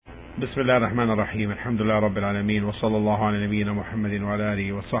بسم الله الرحمن الرحيم. الحمد لله رب العالمين، وصلى الله على نبينا محمد وعلى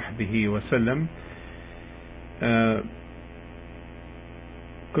آله وصحبه وسلم.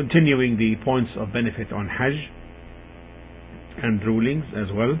 Continuing the points of benefit on Hajj and rulings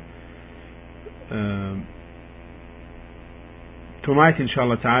as well. Tonight,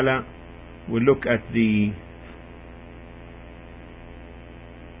 inshallah ta'ala, we'll look at the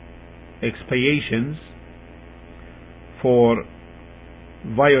expiations for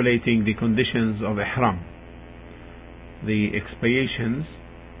violating the conditions of Ihram. The expiations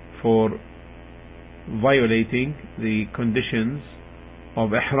for violating the conditions of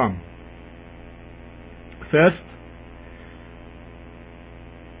Ihram. First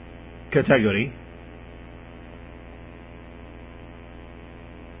category,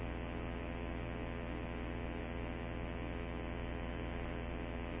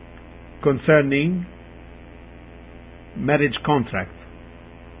 concerning marriage contract.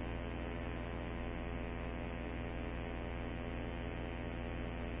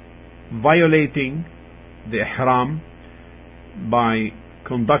 Violating the Ihram by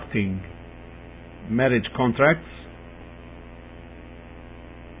conducting marriage contracts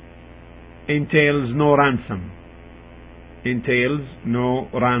entails no ransom. Entails no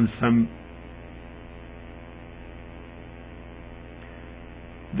ransom.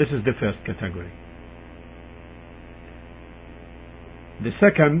 This is the first category. The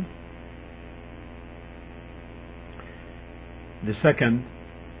second,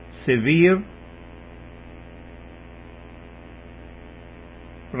 severe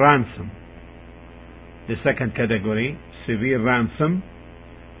ransom. The second category, severe ransom,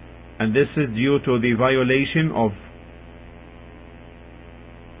 and this is due to the violation of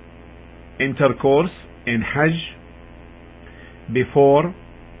intercourse in Hajj before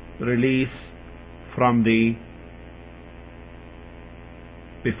release from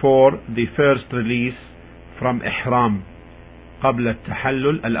before the first release from Ihram, قبل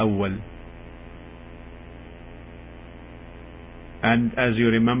التحلل الأول. And as you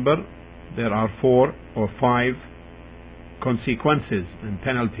remember, there are 4 or 5 consequences and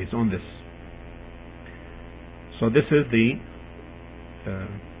penalties on this. So this is the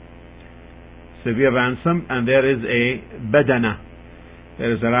severe ransom, and there is a badana.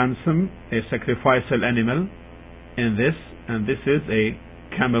 There is a ransom, a sacrificial animal in this, and this is a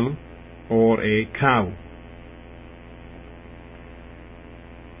camel or a cow.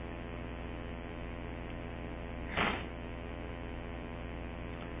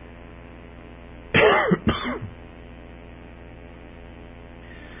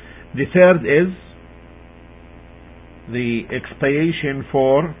 The third is the expiation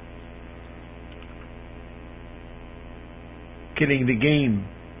for killing the game.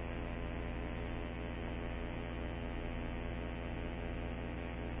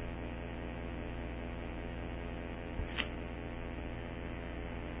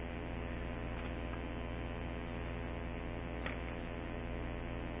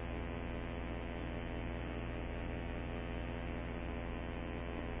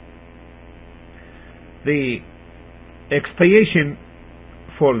 The expiation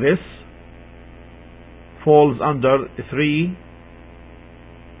for this falls under 3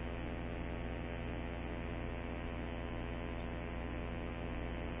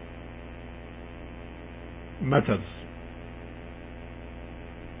 methods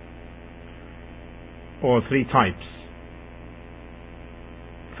or 3 types.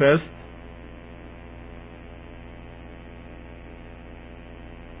 First,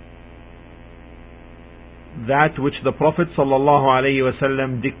 that which the Prophet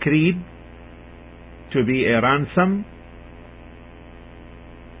ﷺ decreed to be a ransom,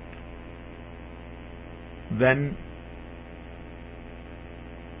 then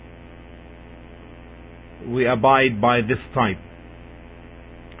we abide by this type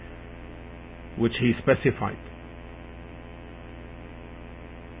which he specified.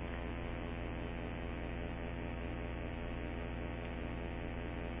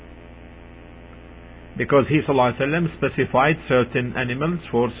 Because he ﷺ specified certain animals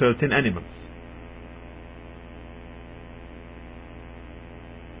for certain animals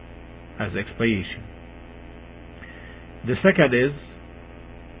as expiation. The second is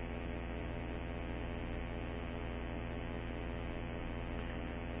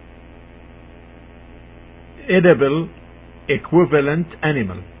edible equivalent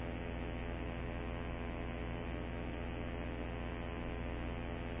animal.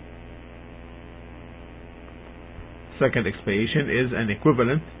 Second expiation is an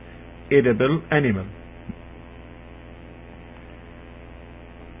equivalent edible animal.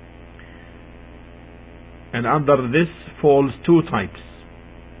 And under this falls 2 types.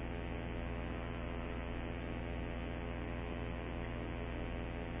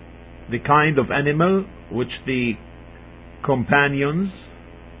 the kind of animal which the companions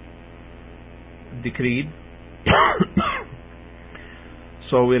decreed.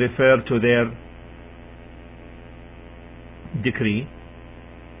 So we refer to their decree.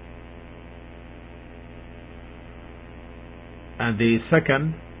 And the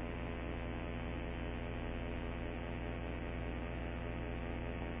second,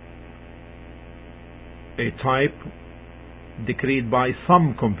 a type decreed by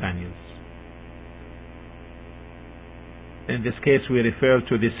some companions. In this case we refer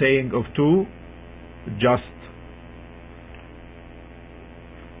to the saying of two just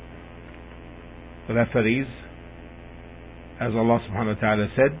referees, as Allah subhanahu wa ta'ala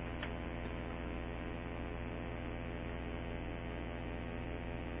said,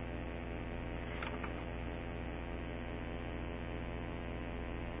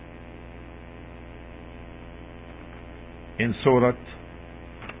 in Surah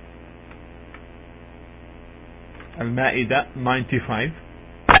Al-Ma'idah 95.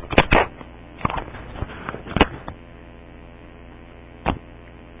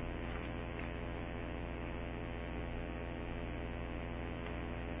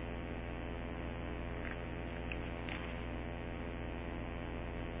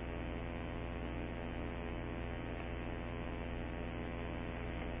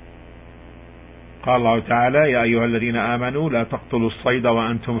 قال الله تعالى: يا أيها الذين آمنوا لا تقتلوا الصيد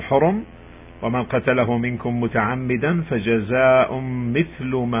وأنتم حرم ومن قتله منكم متعمدا فجزاء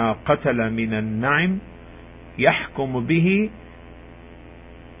مثل ما قتل من النعم يحكم به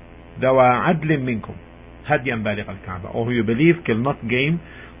ذوى عدل منكم هديا بالغ الكعبة. Or who you believe, kill not game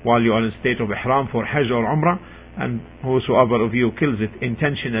while you are in state of ihram for Hajj or Umrah, and whosoever of you kills it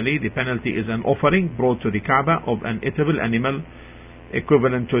intentionally, the penalty is an offering brought to the Kaaba of an eatable animal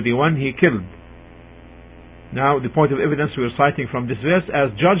equivalent to the one he killed. Now the point of evidence we are citing from this verse: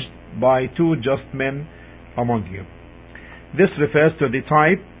 as judged by two just men among you. This refers to the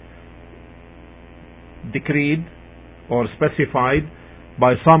type decreed or specified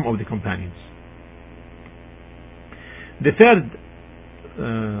by some of the companions. The third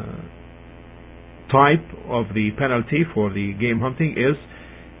type of the penalty for the game hunting is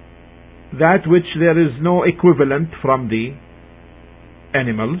that which there is no equivalent from the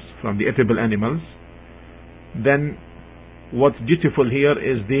animals, from the eatable animals. Then what's dutiful here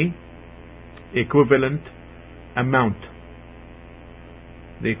is the equivalent amount.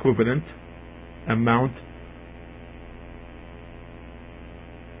 The equivalent amount.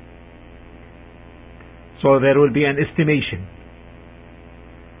 So there will be an estimation.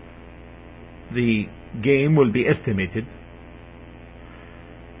 The game will be estimated.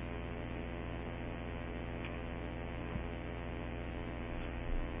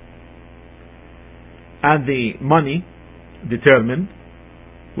 And the money determined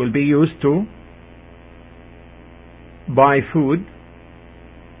will be used to buy food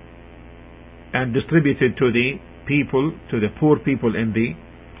and distributed to the people, to the poor people in the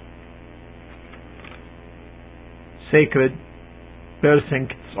sacred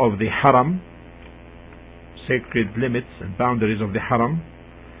precincts of the Haram, sacred limits and boundaries of the Haram.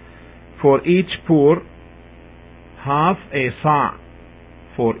 For each poor, half a sa'.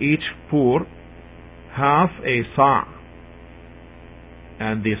 For each poor, half a sa',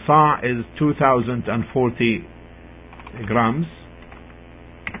 and the sa' is 2040 grams.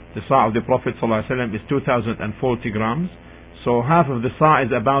 The sa' of the Prophet ﷺ is 2040 grams, so half of the sa'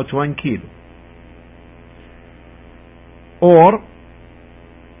 is about 1 kilo. Or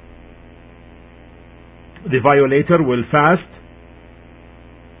the violator will fast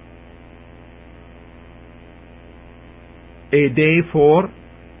a day for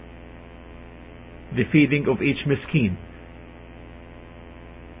the feeding of each miskin.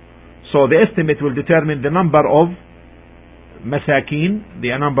 So the estimate will determine the number of masakin,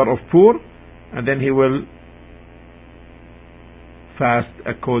 the number of poor, and then he will fast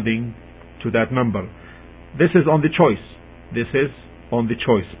according to that number. This is on the choice. This is on the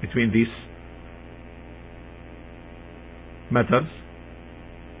choice between these methods.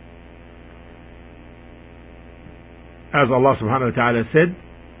 As Allah subhanahu wa ta'ala said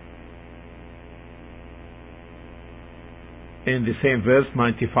in the same verse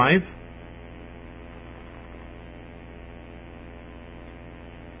 95,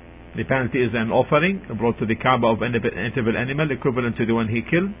 the penalty is an offering brought to the Kaaba of an eatable animal equivalent to the one he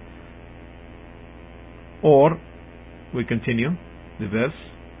killed. Or, we continue the verse,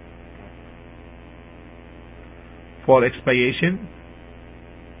 for expiation,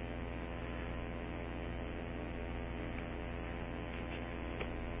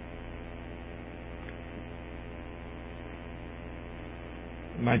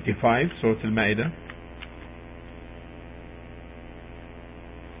 95 Surah Al-Ma'idah.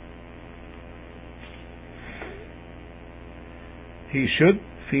 He should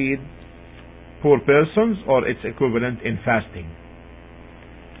feed poor persons or its equivalent in fasting.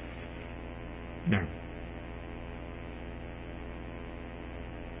 No.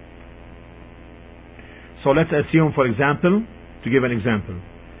 So let's assume, for example, to give an example,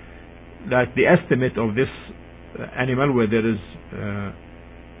 that the estimate of this animal where there is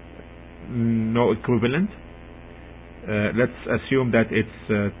no equivalent, let's assume that it's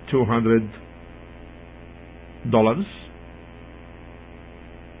 $200,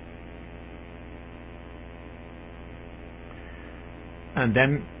 and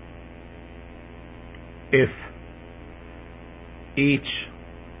then if each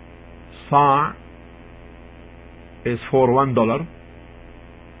sa' is for $1,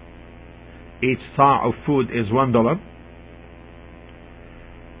 each sa' of food is $1,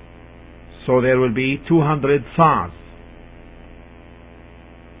 so there will be 200 sa'as.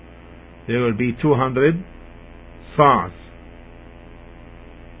 There will be 200 sa'as,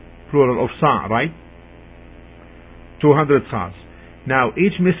 plural of sa', right? 200 sa'as. Now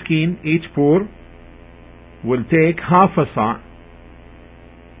each miskin, each poor, will take half a sa',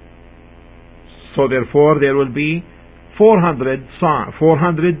 so therefore there will be 400 sa',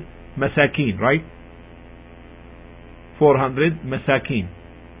 400 masakin, right? 400 masakin.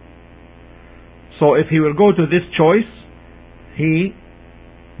 So if he will go to this choice, he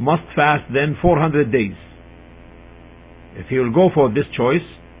must fast then 400 days. If he will go for this choice,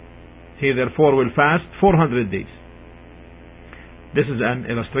 he therefore will fast 400 days. This is an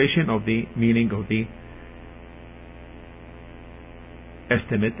illustration of the meaning of the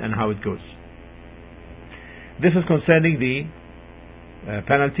estimate and how it goes. This is concerning the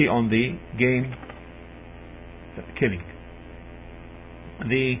penalty on the game killing.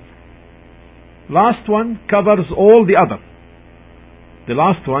 The last one covers all the other. The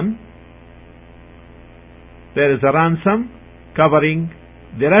last one, there is a ransom covering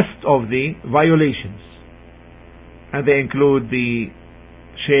the rest of the violations, and they include the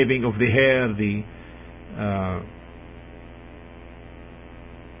shaving of the hair,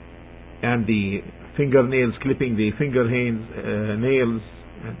 and the fingernails, clipping the nails,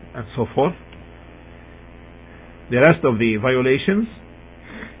 and so forth. The rest of the violations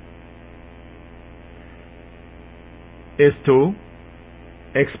is to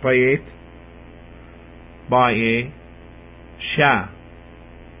expiate by a sha.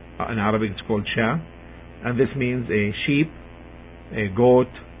 In Arabic it's called sha, and this means a sheep, a goat,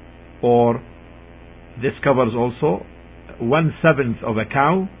 or this covers also 1/7 of a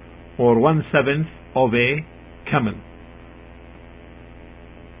cow or 1/7 of a camel.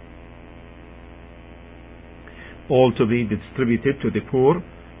 All to be distributed to the poor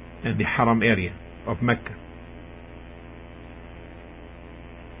in the Haram area of Mecca.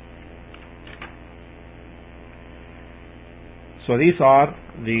 So these are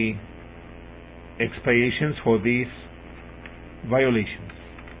the expiations for these violations.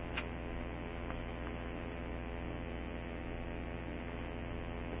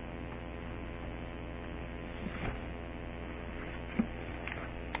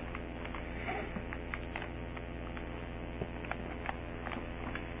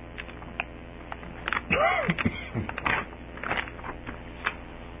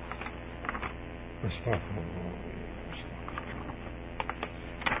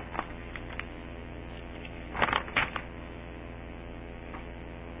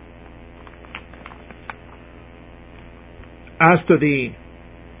 As to the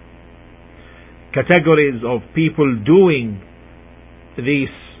categories of people doing these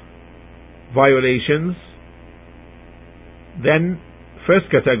violations, then first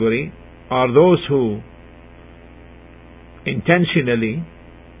category are those who intentionally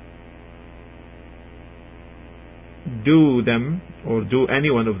do them or do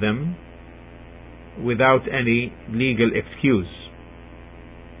any one of them without any legal excuse.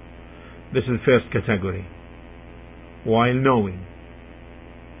 This is the first category. While knowing,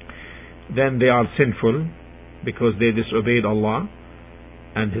 then they are sinful because they disobeyed Allah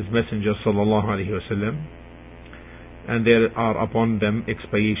and His Messenger sallallahu alaihi wasallam, and there are upon them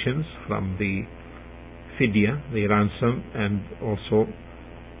expiations from the fidya, the ransom, and also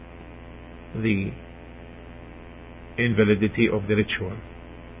the invalidity of the ritual.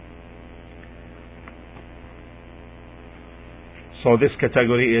 So this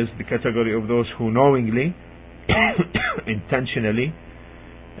category is the category of those who knowingly, intentionally,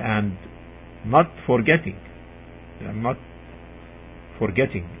 and not forgetting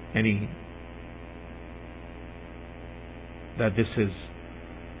any that this is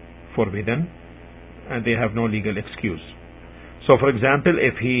forbidden, and they have no legal excuse. So, for example,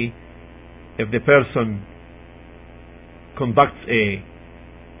 if the person conducts a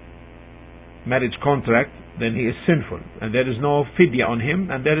marriage contract, then he is sinful, and there is no fidya on him,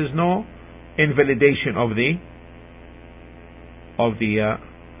 and there is no invalidation of the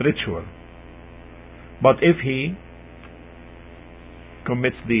ritual. But if he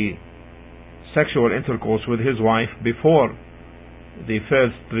commits the sexual intercourse with his wife before the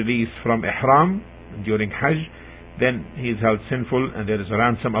first release from ihram during Hajj, then he is held sinful, and there is a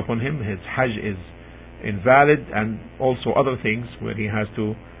ransom upon him. His Hajj is invalid, and also other things where he has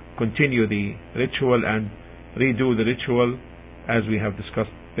to continue the ritual and redo the ritual, as we have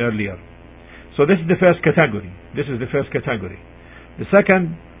discussed earlier. So this is the first category. The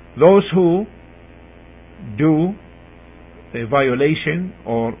second, those who do a violation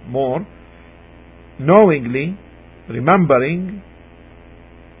or more, knowingly, remembering,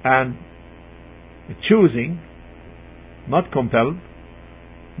 and choosing, not compelled,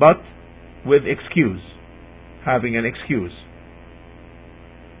 but with excuse, having an excuse.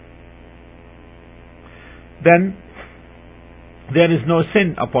 Then there is no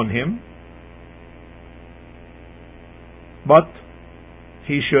sin upon him, but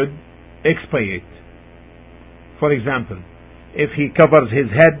he should expiate. For example, if he covers his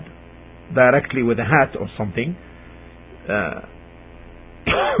head directly with a hat or something,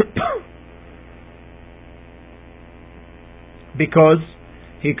 because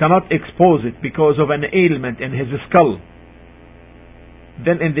he cannot expose it because of an ailment in his skull,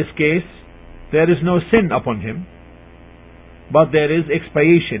 then in this case there is no sin upon him, but there is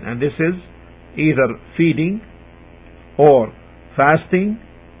expiation, and this is either feeding or fasting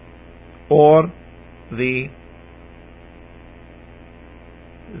or the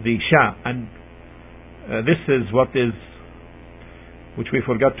sha. And this is which we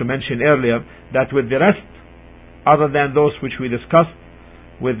forgot to mention earlier, that with the rest, other than those which we discussed,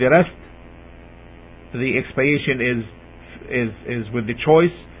 with the rest, the expiation is with the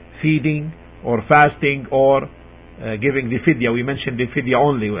choice, feeding or fasting or giving the fidya. We mentioned the fidya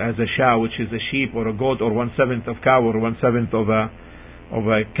only as a sha, which is a sheep or a goat or 1/7 of cow or 1/7 of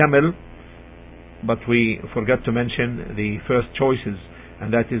a camel, but we forgot to mention the first choices,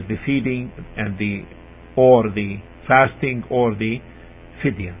 and that is the feeding and the fasting or the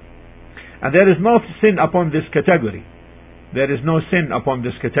fidya. And there is no sin upon this category.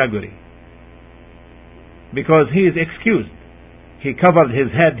 Because he is excused. He covered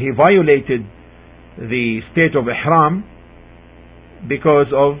his head, he violated the state of ihram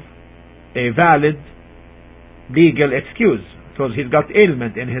because of a valid legal excuse, because he's got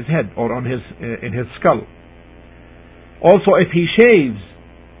ailment in his head or on in his skull. Also, if he shaves,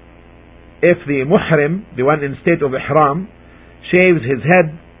 if the muhrim, the one in state of ihram, shaves his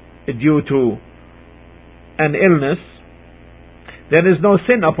head due to an illness, there is no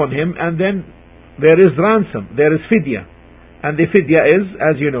sin upon him, and then there is ransom, there is fidya. And the fidya is,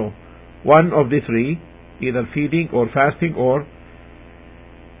 as you know, one of the three, either feeding or fasting or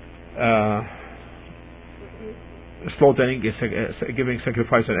slaughtering, giving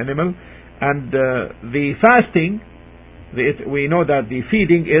sacrifice an animal. And the fasting, we know that the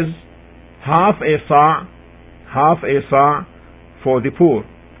feeding is half a sa' for the poor.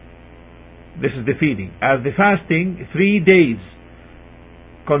 This is the feeding. As the fasting, 3 days,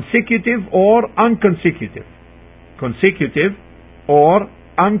 consecutive or unconsecutive. Consecutive or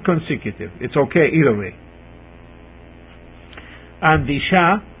unconsecutive. It's okay either way. And the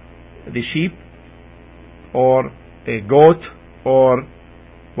sha, the sheep, or a goat, or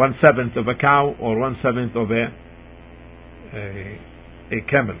 1/7 of a cow, or 1/7 of a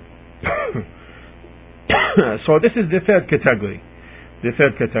camel. So this is the third category.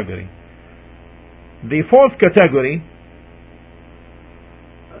 The fourth category,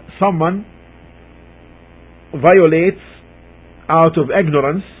 someone violates out of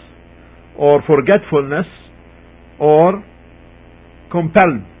ignorance or forgetfulness or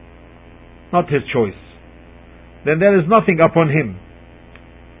compelled, not his choice, then there is nothing upon him.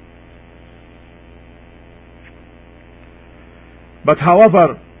 But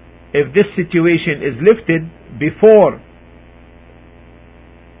however, if this situation is lifted before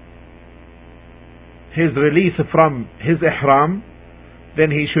his release from his ihram,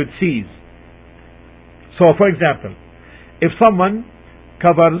 then he should cease. So, for example, if someone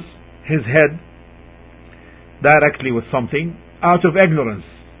covers his head directly with something out of ignorance,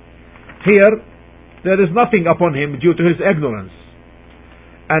 here there is nothing upon him due to his ignorance.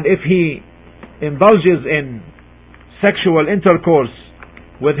 And if he indulges in sexual intercourse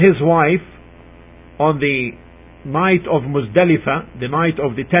with his wife on the night of Muzdalifah, the night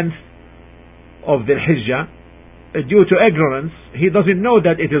of the 10th of the Hijjah, due to ignorance, he doesn't know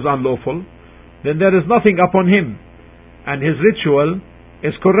that it is unlawful, then there is nothing upon him, and his ritual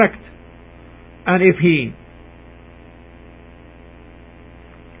is correct. And if he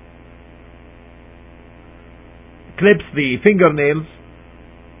clips the fingernails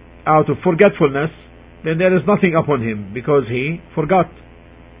out of forgetfulness, then there is nothing upon him because he forgot.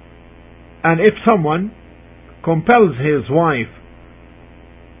 And if someone compels his wife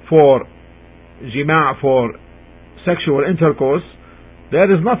for jima', for sexual intercourse,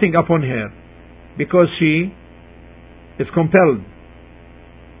 there is nothing upon her because she is compelled.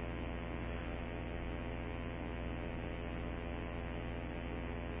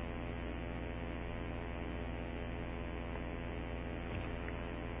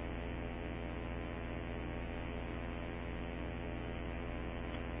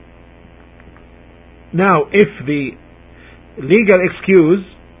 Now, if the legal excuse,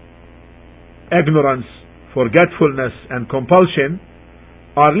 ignorance, forgetfulness and compulsion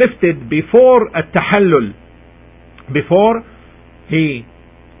are lifted before at-tahallul, before he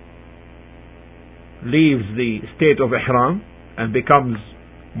leaves the state of ihram and becomes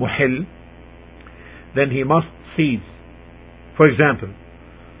muhil, then he must cease. For example,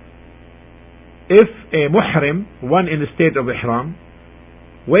 if a muhrim, one in the state of ihram,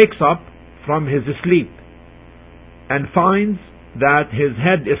 wakes up from his sleep and finds that his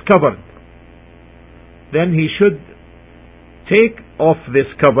head is covered, then he should take off this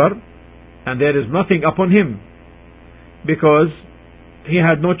cover, and there is nothing upon him because he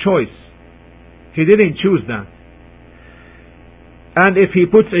had no choice. He didn't choose that. And if he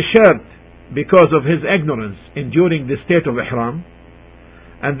puts a shirt because of his ignorance during the state of ihram,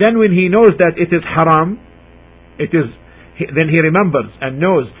 and then when he knows that it is haram, then he remembers and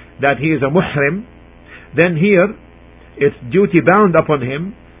knows that he is a muhrim, then here it's duty bound upon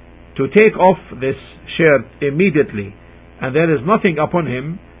him to take off this shirt immediately, and there is nothing upon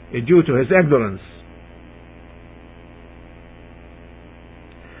him due to his ignorance.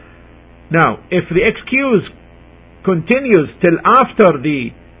 Now, if the excuse continues till after the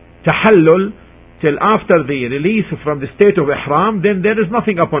tahallul, till after the release from the state of ihram, then there is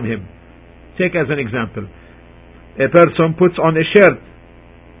nothing upon him. Take as an example, a person puts on a shirt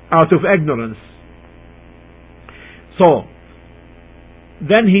out of ignorance. So,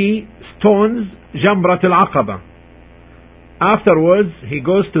 then he stones Jamrat al-Aqaba. Afterwards, he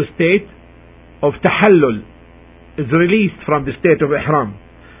goes to state of tahallul, is released from the state of ihram.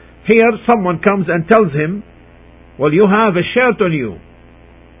 Here, someone comes and tells him, well, you have a shirt on you,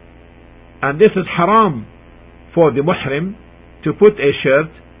 and this is haram for the muhrim to put a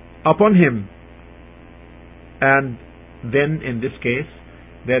shirt upon him. And then, in this case,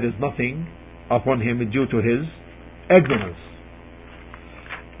 there is nothing upon him due to his ignorance.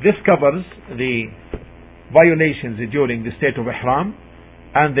 This covers the violations during the state of ihram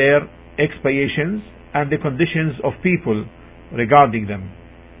and their expiations and the conditions of people regarding them.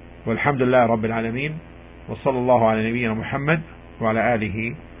 Walhamdulillah Rabbil Alameen, wa sallallahu ala nabiyyina Muhammad wa ala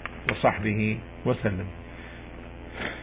alihi wa sahbihi wa sallam.